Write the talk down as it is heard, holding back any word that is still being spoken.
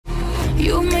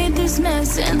You made this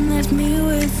mess and left me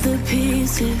with the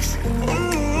pieces.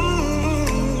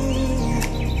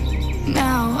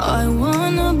 Now I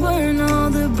wanna burn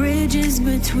all the bridges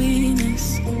between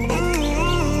us.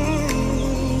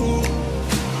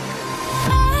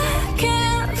 I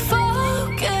can't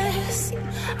focus,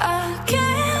 I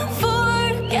can't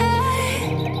forget.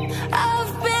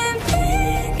 I've been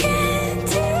thinking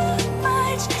too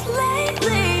much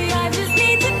lately. I just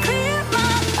need to clear my,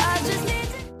 I just need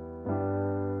to.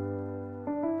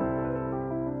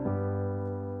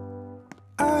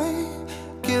 I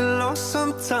get lost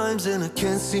sometimes and I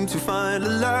can't seem to find a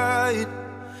light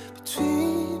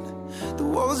between the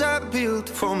walls I built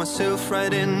for myself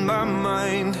right in my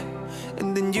mind.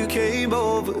 And then you came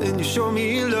over and you showed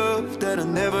me love that I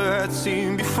never had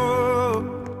seen before.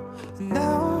 And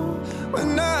now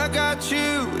when I got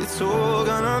you, it's all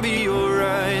gonna be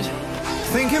alright.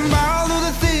 Thinking about all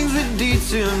the things we did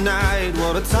tonight.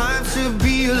 What a time to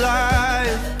be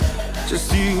alive.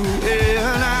 Just you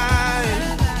and I,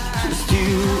 just you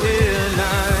and I.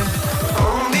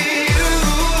 Only you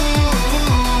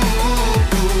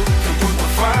can put the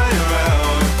fire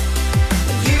out.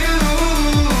 You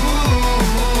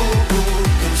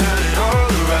can turn it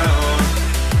all around.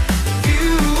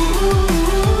 You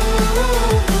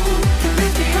can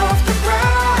lift me off the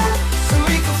ground, so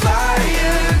we can fly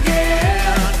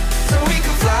again, so we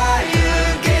can fly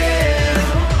again.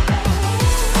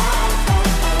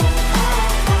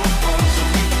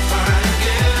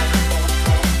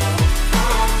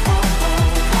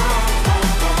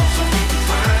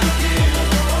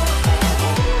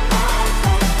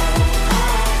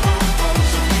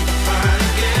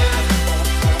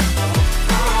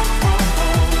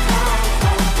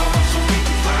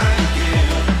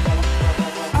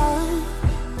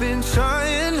 I've been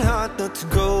trying hard not to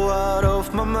go out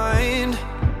of my mind.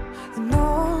 And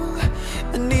all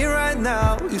I need right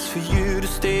now is for you to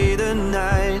stay the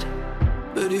night.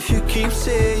 But if you keep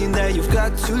saying that you've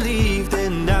got to leave,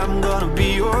 then I'm gonna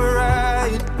be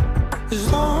alright.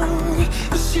 As long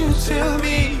as you tell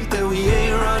me that we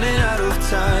ain't running out of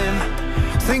time.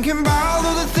 Thinking about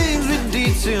all the things we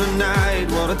did tonight.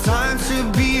 What a time to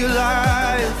be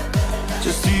alive.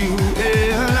 Just you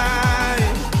and I,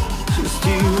 just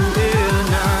you